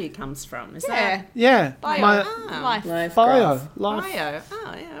 biography comes from. Is Yeah. that Yeah. Bio. Life. Life Bio. graph. Life. bio?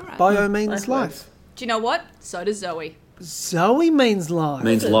 Oh, yeah, all right. Bio means Life. life. Do you know what? So does Zoe. Zoe means life.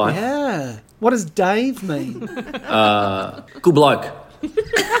 Means life. Yeah. What does Dave mean? Good bloke.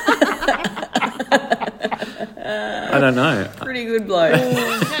 I don't know. Pretty good bloke.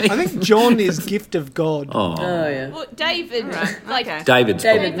 I think John is gift of God. Oh. Oh, yeah. Well, David, like, Okay. David's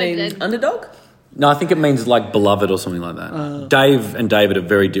David David means and- underdog? No, I think it means like beloved or something like that. Dave and David are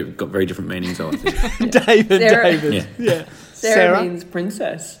got very different meanings, I think. David, Sarah. David. Yeah. Sarah means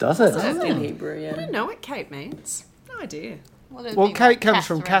princess. Does it? In Hebrew, I yeah. don't know what Kate means. No idea. it'd Well, be Kate like comes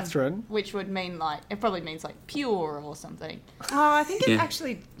from Catherine. which would mean like it probably means like pure or something. Oh, I think it Yeah.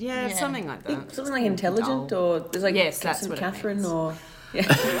 actually, yeah, Yeah. something like that. Something like intelligent, Dull. or there's like Yes, that's St. what it Catherine, means. or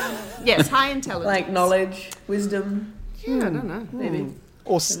Yes, high intelligence. like knowledge, wisdom, Yeah, I don't know. maybe.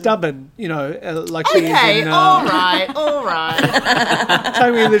 Or stubborn, you know, like she Okay, is in all right.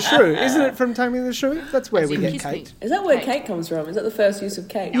 Taming of the Shrew. Isn't it from Taming of the Shrew? That's where As we in get Kiss Me. Kate. Is that where Kate. Kate comes from? Is that the first use of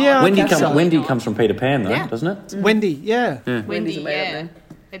Kate? Yeah, Wendy, I think so. Wendy comes from Peter Pan, though, Yeah. doesn't it? Wendy, yeah. Wendy, Wendy's a made-up yeah. name.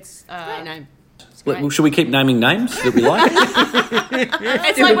 It's Great name. Well, should we keep naming names that we like?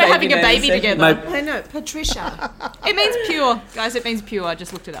 it's like we're having a baby Maybe. together. Maybe- I know, Patricia. It means pure, guys. It means pure. I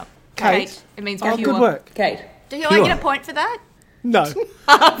just looked it up. Kate. It means Oh, pure. good work. Kate. Do you Pure. get a point for that? No.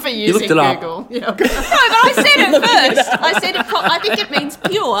 For using looked it up. Google. Yeah. No, but I said it first. I said it. I think it means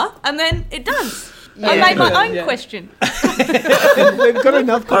pure, and then it does. I made my own question. We've got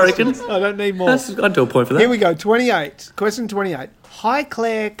enough I reckon. questions. I don't need more. I'd do a point for that. Here we go. 28. Question 28.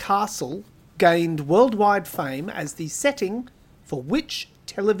 Highclere Castle gained worldwide fame as the setting for which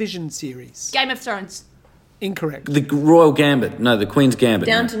television series? Game of Thrones. Incorrect. The Royal Gambit. No, the Queen's Gambit.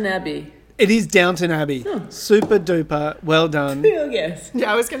 no. Downton Abbey. It is Downton Abbey. Super duper. Well done. Oh, yes.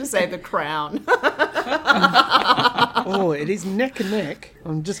 Yeah, I was going to say The Crown. Oh, it is neck and neck.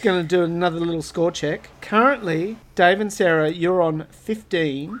 I'm just going to do another little score check. Currently, Dave and Sarah, you're on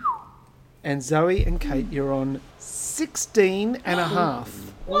 15. And Zoe and Kate, you're on 16 and a half.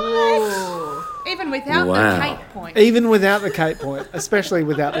 Even without Wow. the Kate point. Even without the Kate point. Especially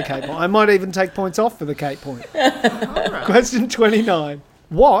without the Kate point. I might even take points off for the Kate point. Question 29.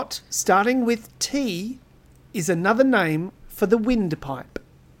 What, starting with T, is another name for the windpipe?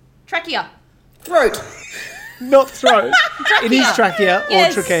 Trachea. Throat. Not throat. It is trachea or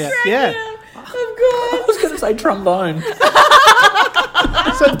Yes, trachea. Yeah. Of course. I was going to say trombone.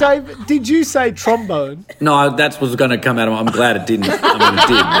 So, Dave, did you say trombone? No, that's what's going to come out of. I'm glad it didn't. I mean, it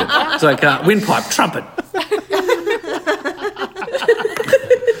did. But, so I can't. Windpipe, trumpet.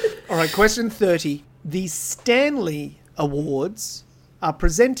 All right, question 30. The Stanley Awards are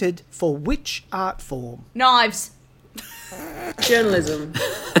presented for which art form? Knives. Journalism.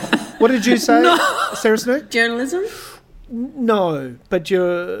 What did you say, Sarah Snook? Journalism? No, but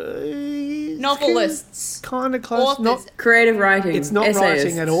you're... Novelists. Kind of close. Authors. Not, Creative writing. it's not Essayists.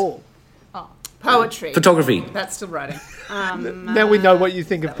 writing at all. Poetry. Photography. That's still writing. Now we know what you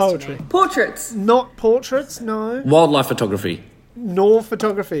think of poetry. Portraits. Not portraits, no. Wildlife photography. Nor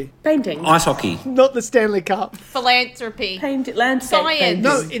photography. Painting. Ice hockey. Not the Stanley Cup. Philanthropy. Paint. Landscape. Science. painting.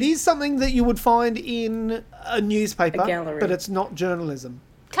 No, it is something that you would find in a newspaper, A gallery. but it's not journalism.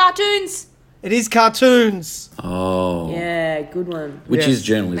 Cartoons. It is cartoons. Oh. Yeah, good one. Which Yes. is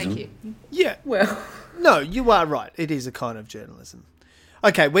journalism. Thank you. Yeah. Well, No, you are right. It is a kind of journalism.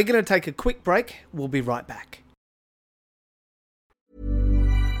 Okay, we're going to take a quick break. We'll be right back.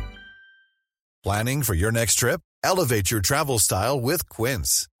 Planning for your next trip? Elevate your travel style with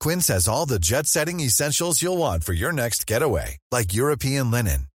Quince. Quince has all the jet-setting essentials you'll want for your next getaway, like European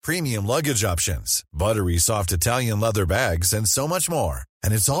linen, premium luggage options, buttery soft Italian leather bags, and so much more.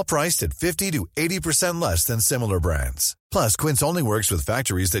 And it's all priced at 50 to 80% less than similar brands. Plus, Quince only works with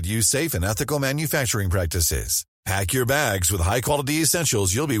factories that use safe and ethical manufacturing practices. Pack your bags with high-quality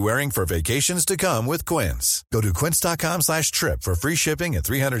essentials you'll be wearing for vacations to come with Quince. Go to quince.com/trip for free shipping and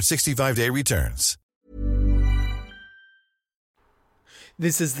 365-day returns.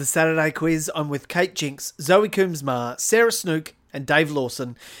 This is the Saturday quiz. I'm with Kate Jinx, Zoe Coombs Marr, Sarah Snook, and Dave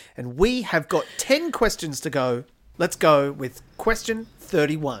Lawson, and we have got 10 questions to go. Let's go with question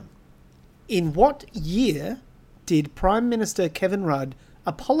 31. In what year did Prime Minister Kevin Rudd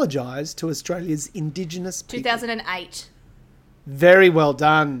apologise to Australia's Indigenous people? 2008. Very well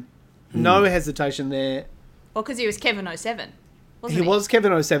done. No hesitation there. Well, because he was Kevin 07, wasn't he? He was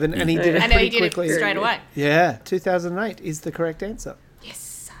Kevin 07 and he did it and pretty he did quickly. it straight away. Yeah, 2008 is the correct answer.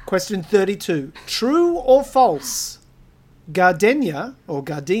 Yes. Question 32. True or false? Gardenia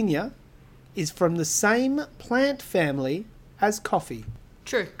is from the same plant family as coffee.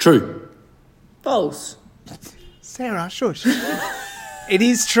 True. True. False. Sarah, shush. It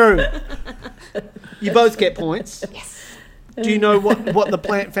is true. You both get points. Yes. Do you know what the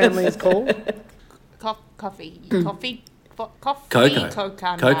plant family is called? Coffee. Coffee. Cocoa. Cocoa.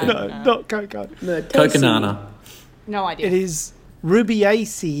 Cocoa. No, not cocoa. Coconana. No idea. It is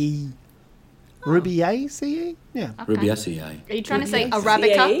Rubiaceae. Rubiaceae? Yeah. Okay. Rubiaceae. Are you trying to say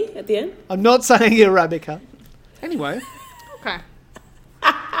Arabica? CAE at the end? I'm not saying Arabica. Anyway, Okay.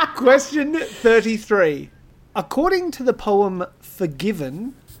 question 33. According to the poem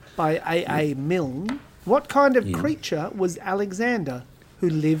Forgiven by A.A. Milne, what kind of creature was Alexander who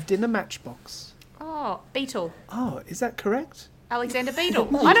lived in a matchbox? Oh, beetle. Oh, is that correct? Alexander Beetle.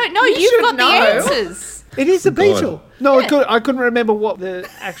 I don't know. You've got the answers. It is a God. beetle. No, Yeah. I couldn't remember what the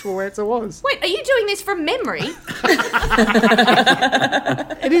actual answer was. Wait, are you doing this from memory?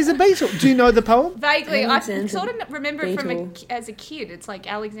 It is a beetle. Do you know the poem? Vaguely. I Alexander sort of remember it from Beetle. as a kid. It's like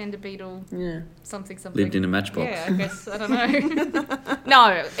Alexander Beetle Yeah. something. Lived in a matchbox. Yeah, I guess. I don't know.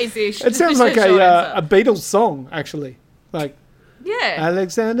 No, is this... It sounds like a Beatles song, actually. Like, Yeah.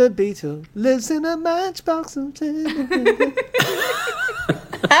 Alexander Beetle lives in a matchbox. Put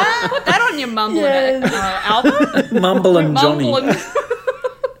that on your mumbling album. Mumble and Johnny.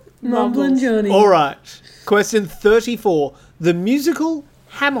 Mumbling Johnny. All right. Question 34. The musical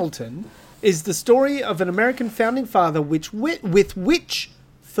Hamilton is the story of an American founding father with which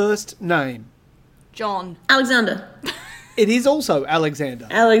first name? John. Alexander. It is also Alexander.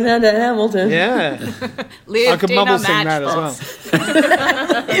 Alexander Hamilton. Yeah. Lived I could in mumble a sing that as matchbox.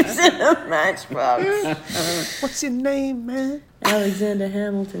 well. It's in a matchbox. What's your name, man? Alexander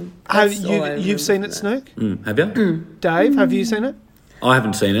Hamilton. Have That's all I you've seen it, remember Snook? Have you? Dave, have you seen it? I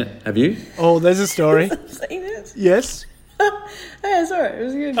haven't seen it. Have you? Oh, there's a story. Seen it? Yes. Yeah, sorry, it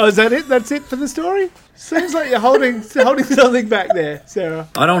was good. Oh, is that it? That's it for the story? Seems like you're holding something back there, Sarah.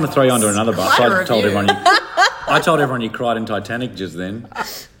 I don't want to throw you under another bus. Quite a I told review. everyone you cried in Titanic just then.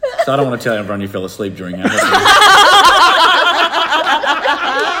 So I don't want to tell everyone you fell asleep during Hamilton.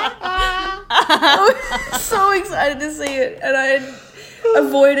 I was so excited to see it, and I had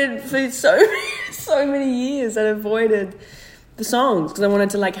avoided for so many years. I avoided the songs because I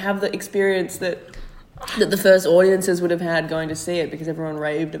wanted to like have the experience that the first audiences would have had going to see it because everyone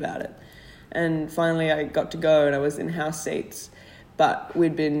raved about it. And finally, I got to go, and I was in house seats. But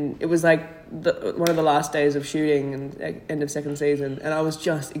it was like one of the last days of shooting and end of second season, and I was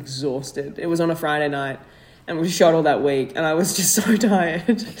just exhausted. It was on a Friday night, and we shot all that week, and I was just so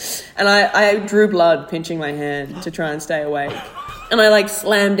tired. And I drew blood pinching my hand to try and stay awake. And I like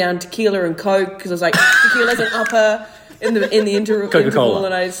slammed down tequila and Coke because I was like, tequila's an upper in the interval,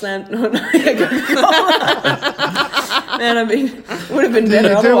 and I slammed Coca-Cola. Man, I mean, it would have been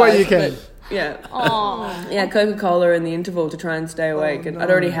better otherwise. Do what you can. But, yeah. Oh. Yeah, Coca-Cola in the interval to try and stay awake. And I'd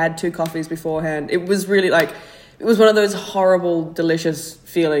already had 2 coffees beforehand. It was really like, it was one of those horrible, delicious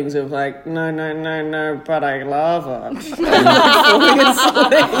feelings of like, no, but I love it.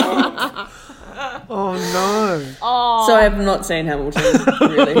 Oh, no. Oh. So I have not seen Hamilton,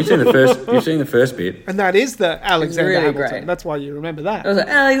 really. You've seen the first bit. And that is the Alexander really Hamilton. great. That's why you remember that. I was like,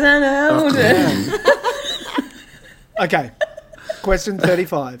 Alexander Hamilton. Okay. Question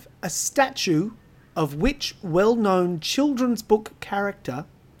 35. A statue of which well-known children's book character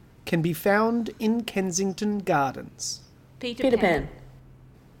can be found in Kensington Gardens? Peter Pan.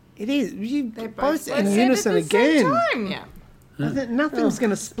 It is. You They both both in Said unison at the same again. time. Yeah. Nothing's going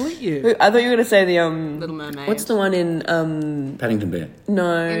to split you. I thought you were going to say the Little Mermaid. What's the one in Paddington Bear.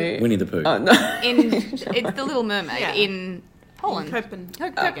 no Winnie the Pooh. Oh no. It's the Little Mermaid Yeah. in Poland.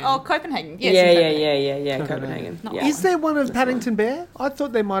 Copenhagen. Copenhagen. Yes, in Copenhagen. Yeah, Copenhagen. Not Yeah. Is there one of Paddington Bear? I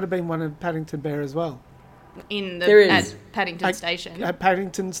thought there might have been one of Paddington Bear as well. There is. At Paddington Station. At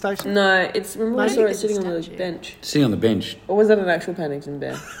Paddington Station? No, it's remember I saw it it's a sitting on the statue. bench. Sitting on the bench. Or was that an actual Paddington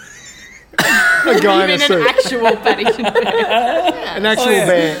Bear? A guy in a an suit. actual Paddington Bear. An actual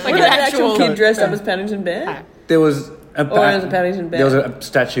bear. Like Was an that an actual actual kid dressed up as Paddington Bear? There was a Or as a Paddington Bear? There was a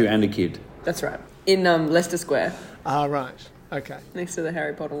statue and a kid. That's right. In Leicester Square. Ah, right. Okay. Next to the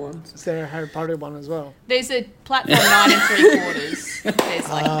Harry Potter ones. Is there a Harry Potter one as well? There's a platform 9 3/4. There's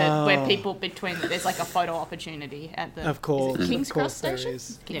like where people there's like a photo opportunity at the Of course. is it King's of course Cross station. there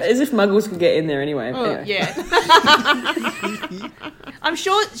is. Yeah. As if muggles could get in there anyway. Oh, Anyway. yeah. I'm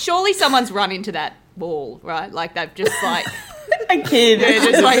surely someone's run into that wall, right? Like they've just like A kid. just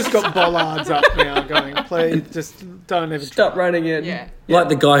They've like just got bollards up now going, please, just don't ever Stop running in. yeah. Like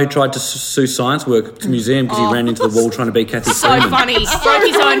the guy who tried to sue science work to museum because he ran into the wall trying to be Kathy So Freeman. funny. Broke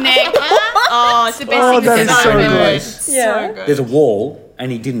his own neck. Oh, it's the best Oh, thing that that's is so ever good. heard. Yeah. So good. There's a wall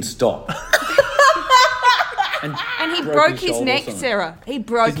and he didn't stop. And he broke broke his his shoulder or neck, something. Sarah. He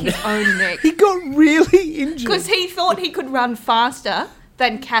broke his own neck. He got really injured. Because he thought he could run faster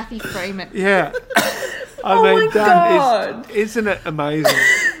than Kathy Freeman. Yeah. I Oh mean, my that God. isn't it amazing?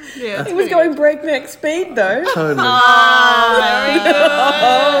 Yeah, He was going breakneck speed though. Totally.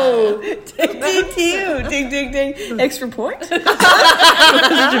 Oh, ding, ding, ding, ding, ding, ding. Extra point.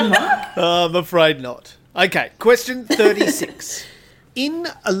 I'm afraid not. Okay, question 36. In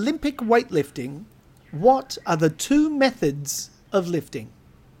Olympic weightlifting, what are the two methods of lifting?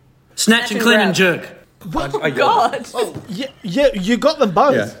 Snatch and clean and jerk. Oh, God. Yeah, you got them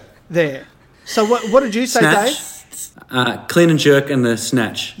both Yeah. there. So what did you say, Dave? Snatch. Clean and jerk and the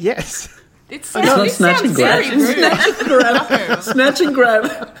snatch. Yes. It not sounds, snatch and grab. very rude. Snatch and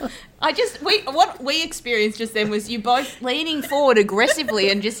grab. What we experienced just then was you both leaning forward aggressively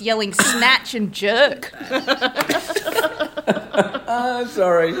and just yelling snatch and jerk. I'm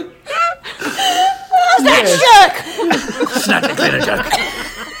sorry. Jerk! Snatch and clean and jerk.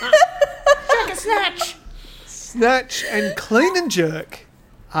 Jerk and snatch. Snatch and clean and jerk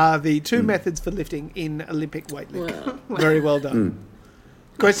are the two methods for lifting in Olympic weightlifting. Very well done.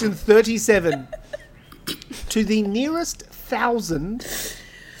 Question 37. To the nearest 1,000,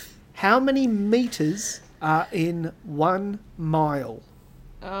 how many metres are in 1 mile?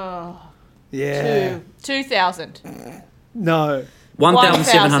 Oh, Yeah. 2,000. No.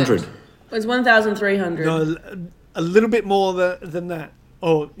 1,700. It was 1,300. No, a little bit more than that.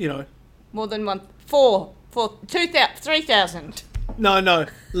 Or, More than 3,000. No,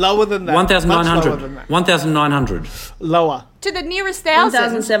 lower than that. Much lower than 1,900. that. 1,900. Lower. To the nearest 1,000.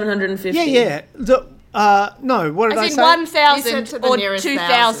 1,750. Yeah. No, what did I As in say? 1,000 You said to the or nearest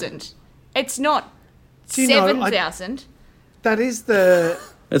 2,000. It's not Do you know, 7,000. That is the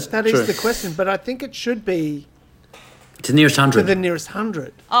That's that true. is the question, but I think it should be To the nearest to 100. the nearest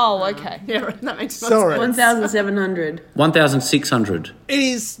 100. Oh, okay. Yeah, that makes more Sorry. sense. 1,700. 1,600. It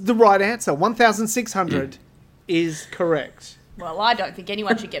is the right answer. 1,600 is correct. Well, I don't think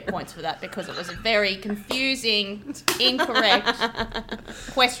anyone should get points for that because it was a very confusing, incorrect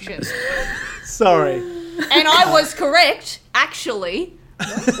question. Sorry. And I was correct, actually,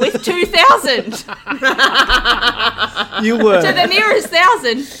 with 2,000. You were. To the nearest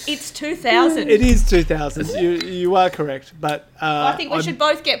 1,000, it's 2,000. It is 2,000. You are correct, but I think we should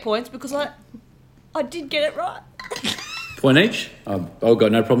both get points because I I did get it right. Point each. I've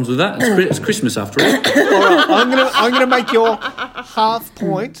got no problems with that. It's Christmas after all. All right, I'm gonna make your half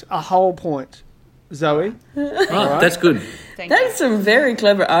point a whole point, Zoe. Right, that's good. Thank you. That's some very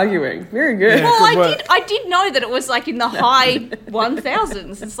clever arguing. Very good. Yeah. Well, Good work. I did know that it was like in the high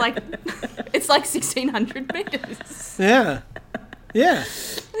 1,000s. It's like 1,600 meters. Yeah.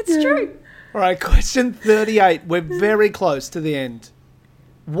 That's true. All right, question 38. We're very close to the end.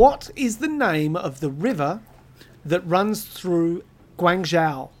 What is the name of the river that runs through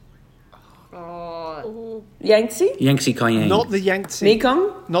Guangzhou? Yangtze? Yangtze Cayenne. Not the Yangtze.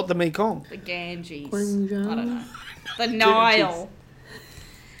 Mekong? Not the Mekong. The Ganges. Guangzhou. I don't know. The Nile.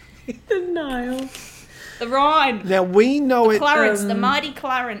 The Nile. The Rhine. Now we know it. Clarence. The mighty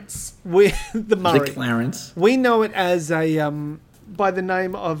Clarence. The the Murray. Clarence. We know it as a by the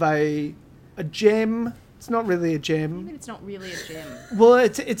name of a gem. It's not really a I gem. mean, it's not really a gem. Well,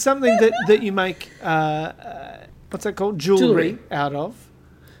 it's something that you make what's that called? Jewelry out of.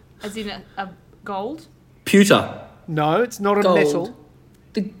 As in a gold? Pewter. No, it's not a Gold. metal.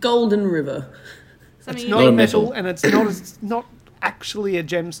 The Golden River. Something It's you not a a need metal, metal. and it's not actually a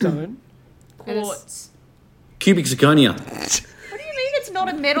gemstone. quartz. Cubic zirconia. What do you mean it's not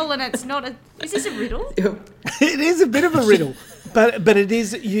a metal and it's not a... Is this a riddle? It is a bit of a riddle, but it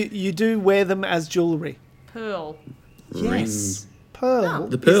is. You do wear them as jewelry. Pearl. Yes, pearl.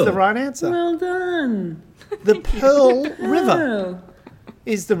 The pearl. is the right answer. Well done. The Pearl River Oh.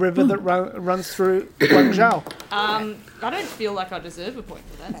 is the river that runs through Guangzhou. I don't feel like I deserve a point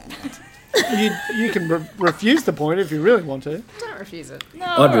for that. You can refuse the point if you really want to. Don't refuse it. No,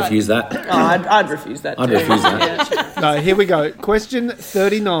 I'd alright. refuse that. Oh, I'd refuse that I'd too. refuse that. No, here we go. Question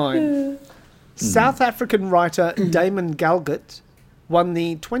 39. South African writer Damon Galgut won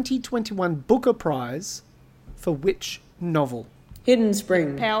the 2021 Booker Prize for which novel? Hidden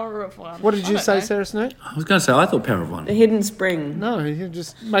Spring. Power of one. What did you I don't say, know. Sarah Snook? I was going to say, I thought Power of One. The Hidden Spring. No, you're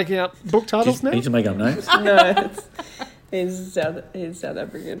just making up book titles now? Need to make up names. No, he's South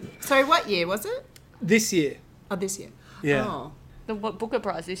African. So what year was it? This year. Oh, this year. Yeah. Oh. The Booker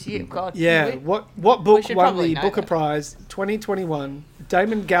Prize this year. God. Yeah, we- what book should won probably the know Booker that. Prize 2021?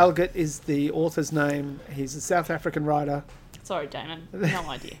 Damon Galgut is the author's name. He's a South African writer. Sorry, Damon. No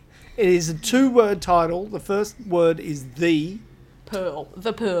idea. It is a 2-word title. The first word is the. Pearl.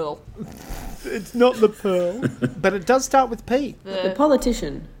 The Pearl. It's not the pearl, but it does start with P. The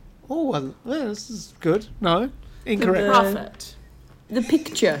Politician. Oh, well, yeah, this is good. No, incorrect. Prophet. The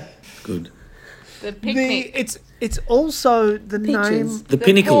Picture. Good. The picnic. It's also the Peaches. name. The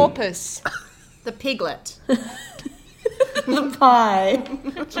Pinnacle. Porpoise. The Piglet. The Pie.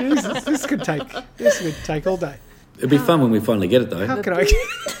 Jesus, this could take all day. It'd be fun when we finally get it, though. How can I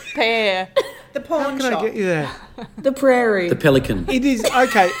Pear. The Pawn can I Shop. get you there? The Prairie. The Pelican. It is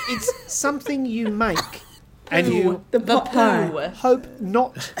okay. It's something you make and you The Pot Pie. Poo. hope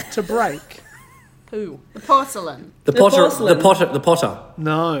not to break. Poo. The Porcelain. The The Potter. porcelain. The Potter.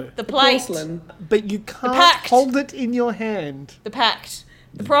 No, The plate. Porcelain. but you can't pact. hold it in your hand. The pact.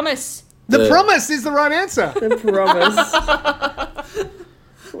 The promise. The The- promise is the right answer. The Promise.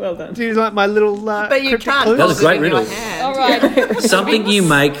 Well done. Do you like my little? But you cryptic can't clues? That was a hold great it in your riddle. hand. All right. Something you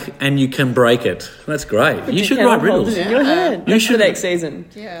make and you can break it. That's great. You should cannot write hold riddles. it in your hand. You That's should- the next season.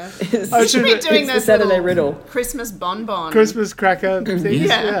 Yeah. It's, I You should be should- doing it's the those Saturday little riddle. Christmas bonbon. Christmas cracker things.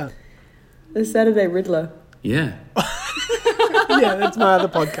 Yeah. The Saturday Riddler. Yeah. Yeah, that's my other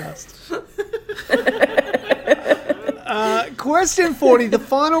podcast. Question 40, the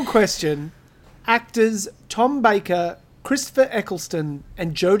final question. Actors Tom Baker, Christopher Eccleston,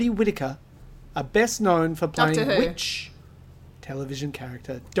 and Jodie Whittaker are best known for playing Doctor Who. which television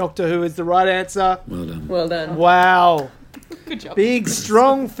character? Doctor Who is the right answer. Well done. Well done. Wow. Good job. Big,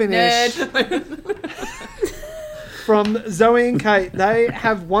 strong finish from Zoe and Kate. They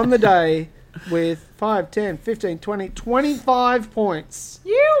have won the day with 5, 10, 15, 20, 25 points,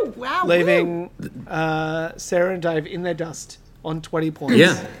 You. Wow. leaving Sarah and Dave in their dust on 20 points.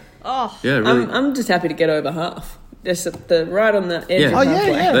 Yeah. Oh. Yeah, really. I'm just happy to get over half. Just at the right on the edge Yeah. of Oh, yeah,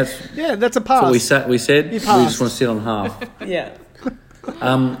 halfway. yeah. That's That's a pass. what we said. We You just passed. want to sit on half. Yeah.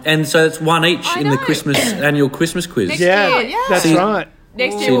 And so it's one each I in the know. annual Christmas quiz. Next Yeah, year, yeah. that's See- right.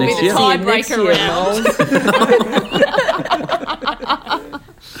 Next See year you will be next the year. tiebreaker round.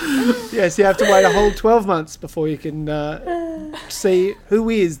 Yes, you have to wait a whole 12 months before you can see who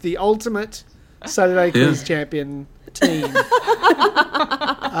is the ultimate Saturday Quiz champion team.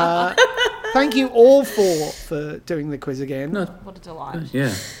 Thank you all for doing the quiz again. No. What a delight.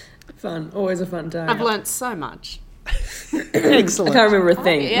 Yeah. Fun. Always a fun time. I've learnt so much. Excellent. I can't remember a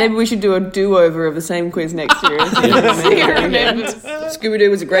thing. yeah. Maybe we should do a do-over of the same quiz next year. Scooby-Doo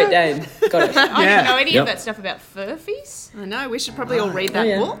was a great game. Got it. I Yeah. didn't know any Yep. of that stuff about furfies. I know. We should probably all read that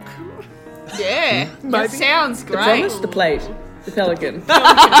yeah. book. Yeah. Maybe. That sounds The great. Promise, the Plate, the Pelican.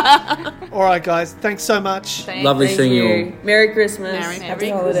 All right, guys. Thanks so much. Thanks. Lovely Thank seeing you you. all. Merry Christmas. Merry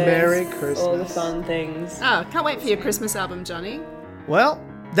Happy Christmas. holidays. Merry All the Christmas. fun things. Oh, can't wait for your Christmas album, Johnny. Well,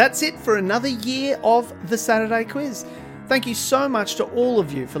 that's it for another year of the Saturday Quiz. Thank you so much to all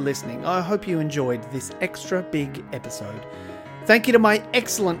of you for listening. I hope you enjoyed this extra big episode. Thank you to my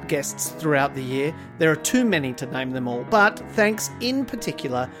excellent guests throughout the year. There are too many to name them all, but thanks in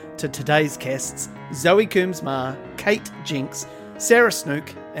particular to today's guests, Zoe Coombs Marr, Kate Jinx, Sarah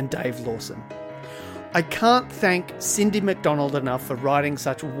Snook, and Dave Lawson. I can't thank Cindy McDonald enough for writing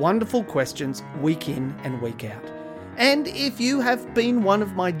such wonderful questions week in and week out. And if you have been one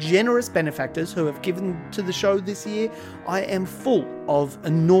of my generous benefactors who have given to the show this year, I am full of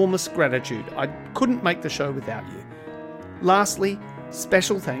enormous gratitude. I couldn't make the show without you. Lastly,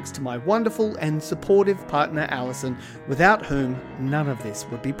 special thanks to my wonderful and supportive partner Alison, without whom none of this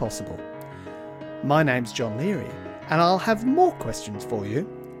would be possible. My name's John Leary, and I'll have more questions for you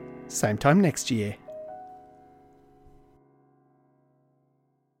same time next year.